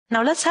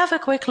Now let's have a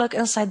quick look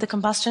inside the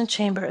combustion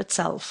chamber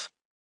itself.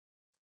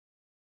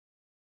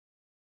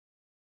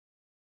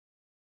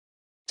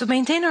 To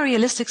maintain a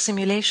realistic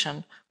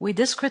simulation, we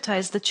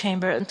discretize the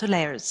chamber into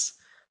layers,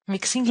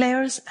 mixing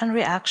layers and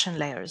reaction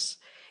layers.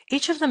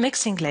 Each of the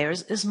mixing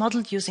layers is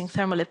modeled using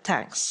thermolip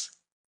tanks.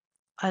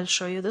 I'll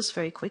show you this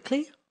very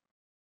quickly.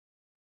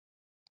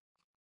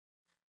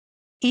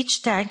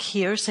 Each tank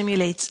here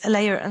simulates a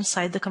layer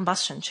inside the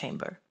combustion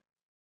chamber.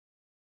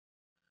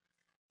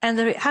 And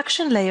the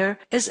reaction layer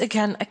is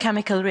again a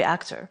chemical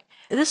reactor.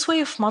 This way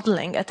of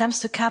modeling attempts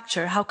to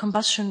capture how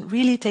combustion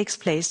really takes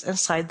place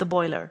inside the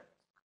boiler.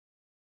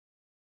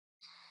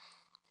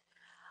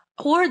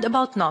 A word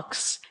about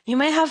NOx. You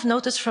may have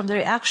noticed from the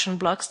reaction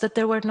blocks that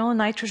there were no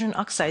nitrogen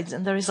oxides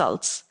in the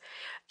results.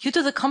 Due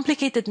to the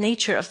complicated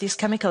nature of these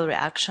chemical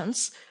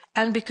reactions,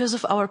 and because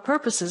of our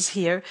purposes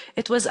here,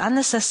 it was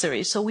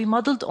unnecessary, so we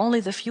modeled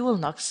only the fuel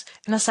NOx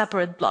in a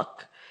separate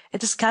block.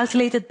 It is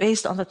calculated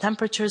based on the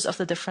temperatures of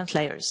the different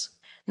layers.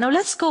 Now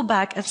let's go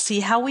back and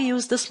see how we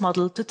use this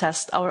model to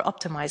test our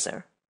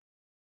optimizer.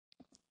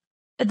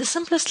 At the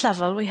simplest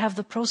level, we have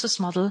the process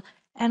model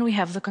and we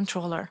have the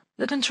controller.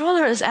 The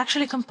controller is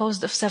actually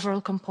composed of several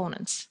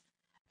components.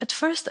 It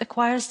first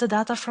acquires the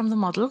data from the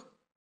model,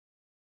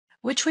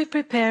 which we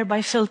prepare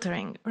by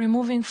filtering,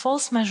 removing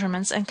false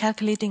measurements and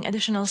calculating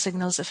additional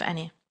signals if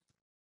any.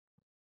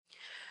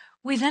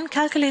 We then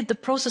calculate the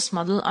process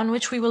model on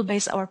which we will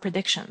base our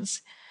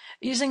predictions.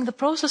 Using the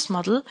process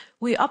model,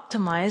 we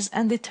optimize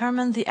and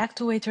determine the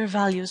actuator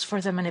values for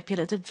the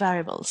manipulated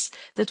variables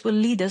that will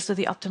lead us to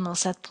the optimal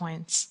set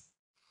points.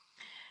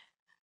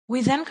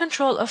 We then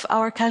control if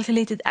our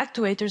calculated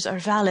actuators are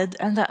valid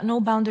and that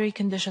no boundary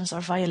conditions are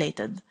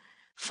violated.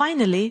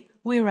 Finally,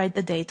 we write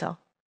the data.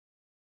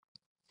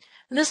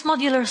 This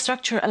modular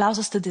structure allows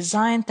us to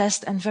design,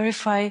 test, and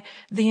verify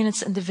the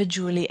units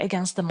individually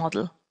against the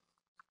model.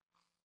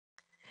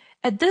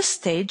 At this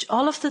stage,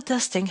 all of the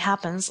testing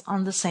happens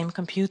on the same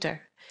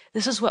computer.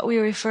 This is what we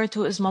refer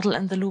to as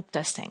model-in-the-loop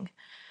testing.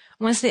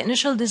 Once the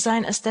initial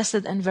design is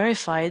tested and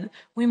verified,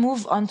 we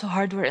move on to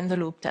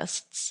hardware-in-the-loop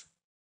tests.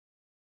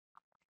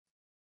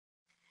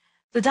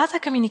 The data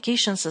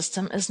communication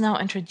system is now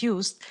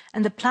introduced,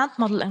 and the plant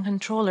model and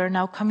controller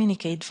now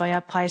communicate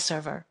via Pi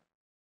server.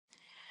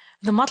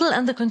 The model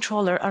and the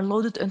controller are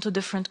loaded into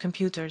different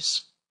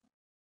computers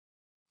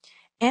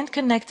and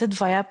connected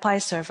via Pi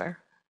server.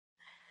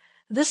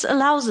 This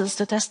allows us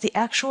to test the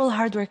actual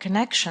hardware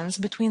connections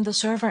between the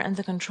server and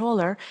the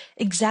controller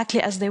exactly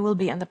as they will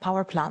be in the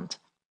power plant.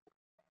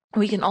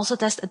 We can also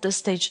test at this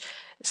stage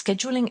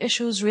scheduling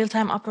issues,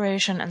 real-time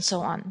operation, and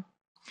so on.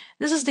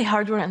 This is the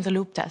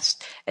hardware-in-the-loop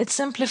test. It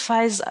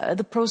simplifies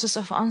the process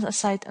of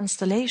on-site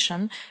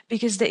installation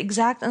because the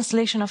exact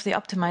installation of the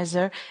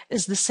optimizer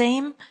is the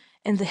same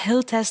in the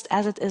hill test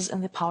as it is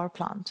in the power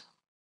plant.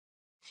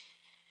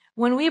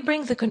 When we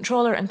bring the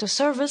controller into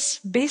service,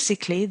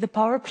 basically the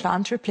power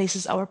plant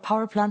replaces our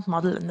power plant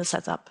model in the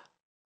setup.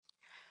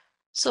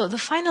 So the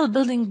final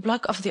building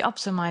block of the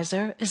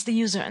optimizer is the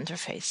user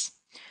interface.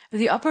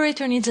 The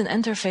operator needs an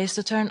interface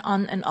to turn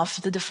on and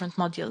off the different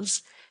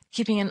modules,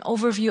 keeping an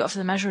overview of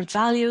the measured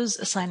values,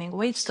 assigning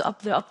weights to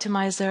the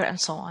optimizer,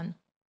 and so on.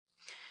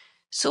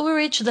 So we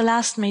reach the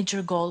last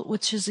major goal,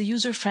 which is a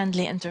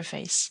user-friendly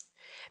interface.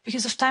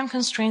 Because of time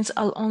constraints,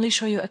 I'll only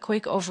show you a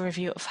quick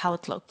overview of how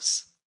it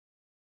looks.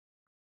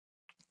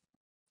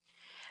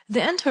 The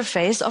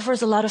interface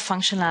offers a lot of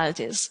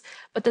functionalities,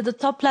 but at the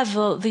top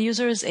level, the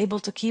user is able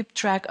to keep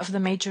track of the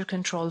major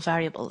control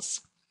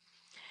variables.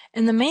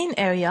 In the main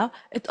area,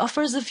 it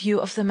offers a view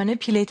of the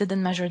manipulated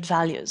and measured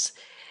values.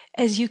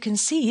 As you can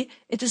see,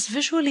 it is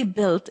visually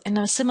built in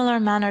a similar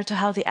manner to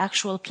how the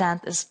actual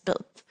plant is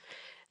built.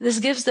 This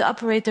gives the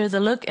operator the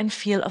look and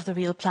feel of the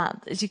real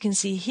plant. As you can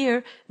see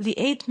here, the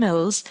 8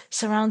 mills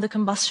surround the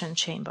combustion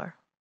chamber.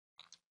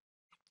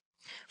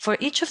 For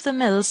each of the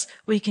mills,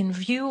 we can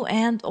view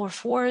and/or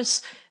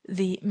force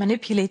the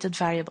manipulated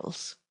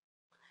variables.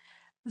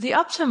 The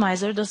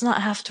optimizer does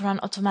not have to run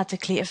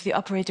automatically if the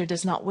operator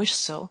does not wish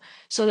so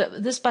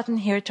that this button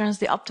here turns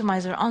the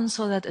optimizer on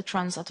so that it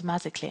runs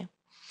automatically.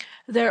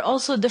 There are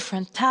also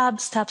different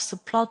tabs to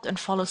plot and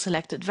follow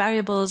selected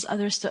variables,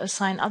 others to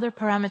assign other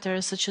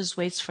parameters such as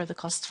weights for the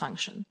cost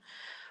function.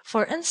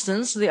 For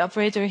instance, the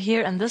operator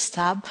here in this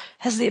tab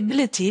has the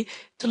ability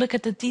to look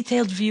at the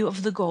detailed view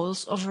of the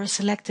goals over a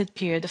selected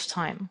period of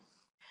time.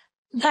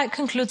 That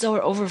concludes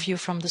our overview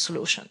from the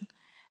solution.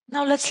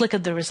 Now let's look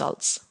at the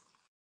results.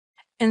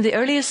 In the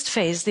earliest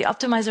phase, the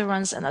optimizer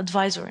runs in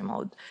advisory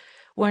mode,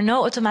 where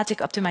no automatic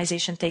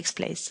optimization takes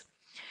place.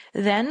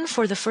 Then,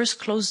 for the first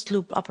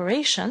closed-loop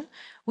operation,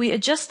 we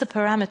adjust the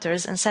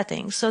parameters and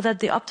settings so that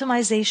the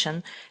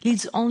optimization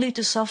leads only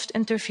to soft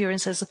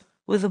interferences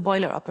with the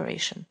boiler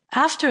operation.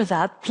 After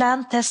that,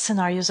 planned test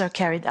scenarios are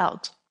carried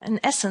out. In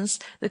essence,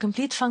 the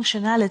complete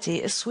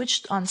functionality is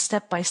switched on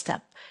step by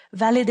step,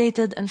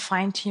 validated and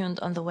fine-tuned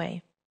on the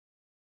way.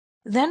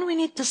 Then we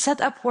need to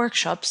set up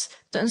workshops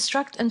to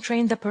instruct and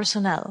train the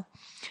personnel,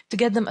 to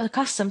get them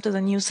accustomed to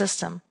the new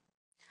system.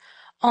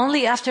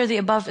 Only after the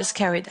above is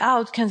carried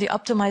out can the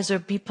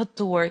optimizer be put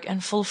to work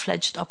in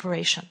full-fledged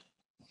operation.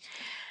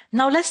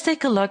 Now let's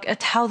take a look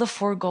at how the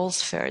four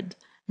goals fared: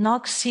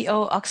 NOx,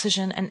 CO,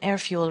 oxygen, and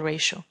air-fuel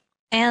ratio,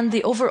 and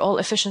the overall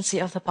efficiency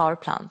of the power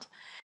plant.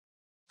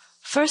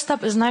 First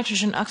up is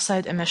nitrogen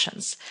oxide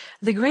emissions.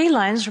 The gray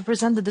lines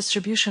represent the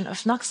distribution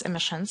of NOx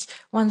emissions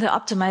when the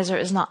optimizer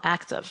is not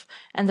active,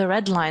 and the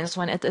red lines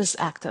when it is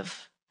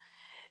active.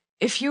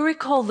 If you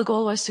recall, the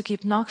goal was to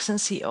keep NOx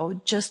and CO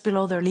just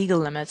below their legal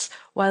limits,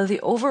 while the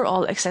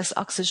overall excess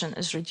oxygen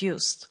is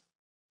reduced.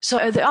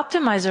 So the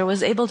optimizer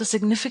was able to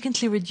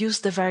significantly reduce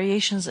the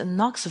variations in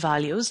NOx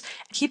values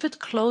and keep it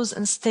close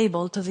and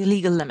stable to the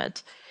legal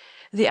limit.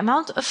 The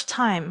amount of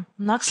time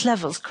NOx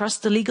levels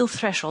crossed the legal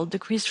threshold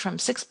decreased from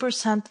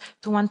 6%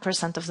 to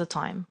 1% of the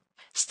time.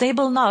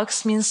 Stable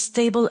NOx means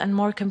stable and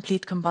more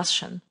complete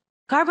combustion.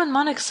 Carbon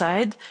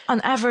monoxide, on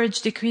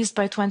average, decreased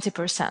by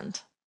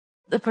 20%.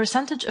 The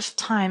percentage of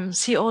time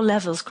CO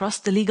levels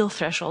crossed the legal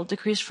threshold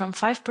decreased from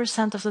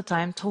 5% of the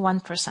time to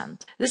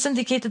 1%. This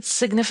indicated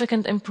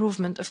significant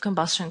improvement of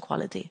combustion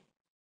quality.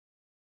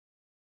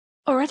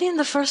 Already in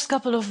the first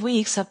couple of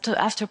weeks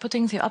after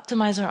putting the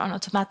optimizer on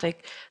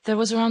automatic, there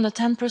was around a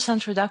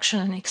 10% reduction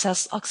in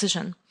excess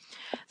oxygen.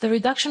 The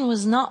reduction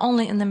was not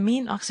only in the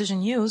mean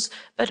oxygen use,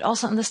 but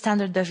also in the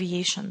standard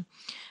deviation.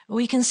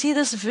 We can see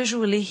this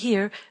visually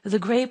here. The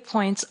gray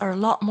points are a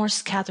lot more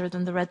scattered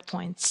than the red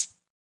points.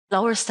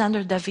 Lower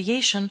standard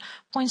deviation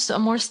points to a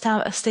more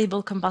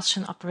stable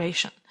combustion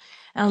operation,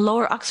 and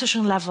lower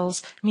oxygen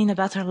levels mean a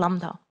better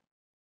lambda.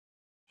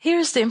 Here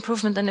is the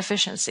improvement in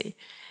efficiency.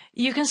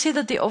 You can see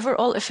that the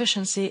overall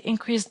efficiency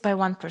increased by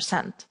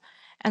 1%,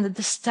 and that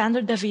the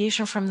standard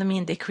deviation from the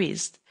mean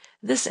decreased.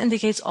 This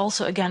indicates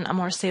also, again, a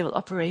more stable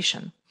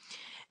operation.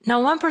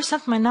 Now,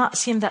 1% might not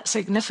seem that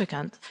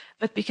significant,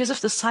 but because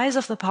of the size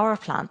of the power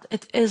plant,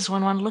 it is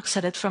when one looks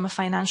at it from a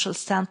financial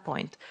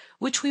standpoint,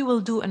 which we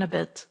will do in a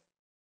bit.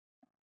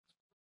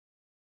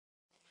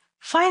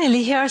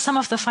 Finally, here are some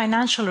of the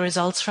financial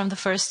results from the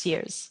first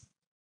years.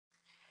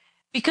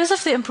 Because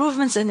of the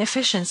improvements in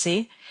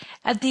efficiency,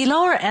 at the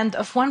lower end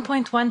of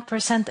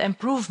 1.1%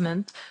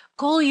 improvement,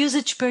 coal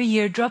usage per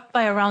year dropped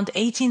by around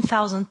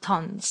 18,000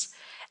 tons.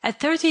 At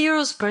 30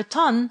 euros per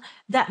ton,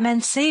 that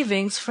meant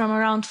savings from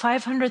around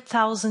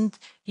 500,000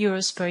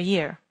 euros per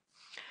year.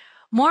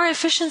 More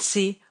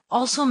efficiency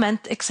also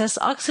meant excess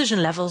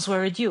oxygen levels were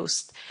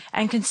reduced,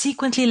 and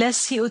consequently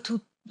less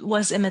CO2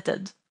 was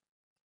emitted.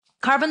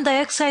 Carbon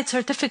dioxide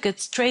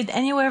certificates trade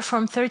anywhere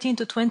from 13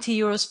 to 20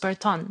 euros per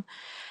ton.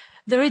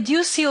 The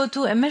reduced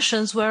CO2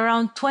 emissions were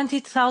around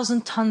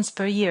 20,000 tons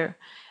per year.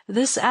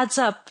 This adds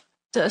up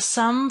to a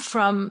sum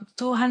from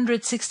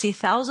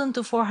 260,000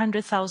 to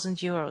 400,000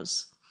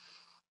 euros.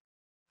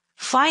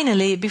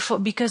 Finally,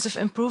 because of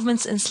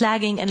improvements in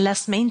slagging and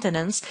less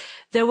maintenance,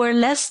 there were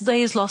less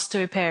days lost to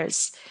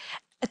repairs.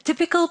 A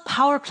typical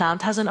power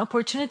plant has an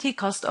opportunity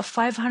cost of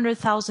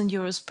 500,000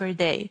 euros per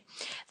day.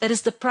 That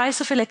is the price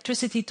of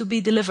electricity to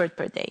be delivered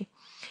per day.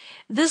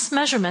 This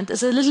measurement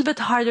is a little bit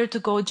harder to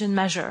gauge and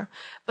measure,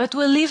 but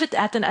we'll leave it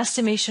at an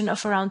estimation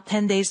of around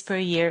 10 days per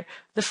year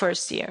the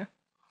first year.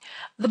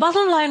 The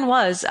bottom line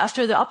was,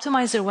 after the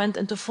optimizer went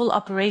into full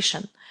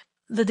operation,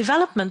 the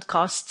development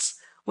costs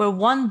were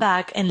won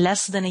back in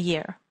less than a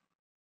year.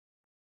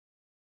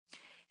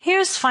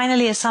 Here's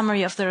finally a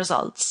summary of the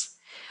results.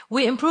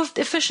 We improved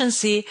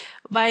efficiency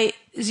by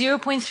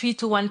 0.3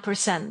 to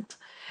 1%.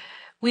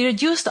 We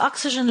reduced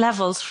oxygen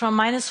levels from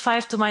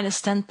 -5 to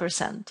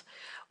 -10%.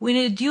 We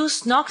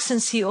reduced NOx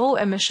and CO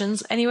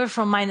emissions anywhere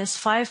from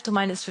 -5 to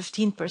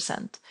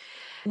 -15%.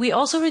 We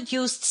also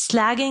reduced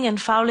slagging and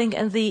fouling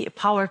in the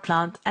power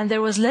plant, and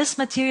there was less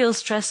material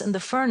stress in the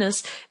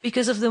furnace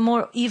because of the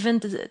more even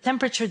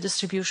temperature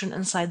distribution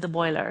inside the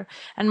boiler.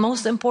 And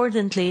most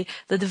importantly,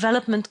 the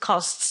development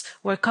costs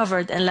were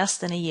covered in less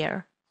than a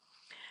year.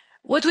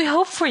 What we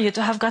hope for you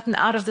to have gotten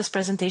out of this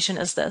presentation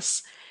is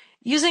this.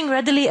 Using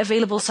readily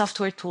available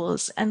software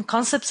tools and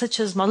concepts such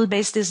as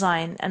model-based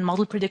design and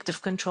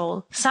model-predictive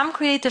control, some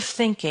creative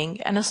thinking,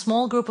 and a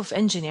small group of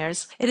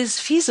engineers, it is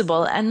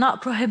feasible and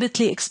not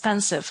prohibitively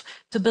expensive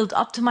to build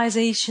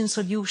optimization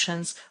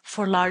solutions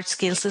for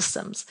large-scale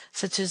systems,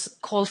 such as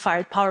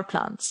coal-fired power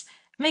plants,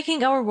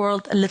 making our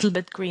world a little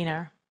bit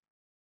greener.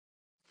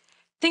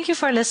 Thank you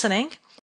for listening.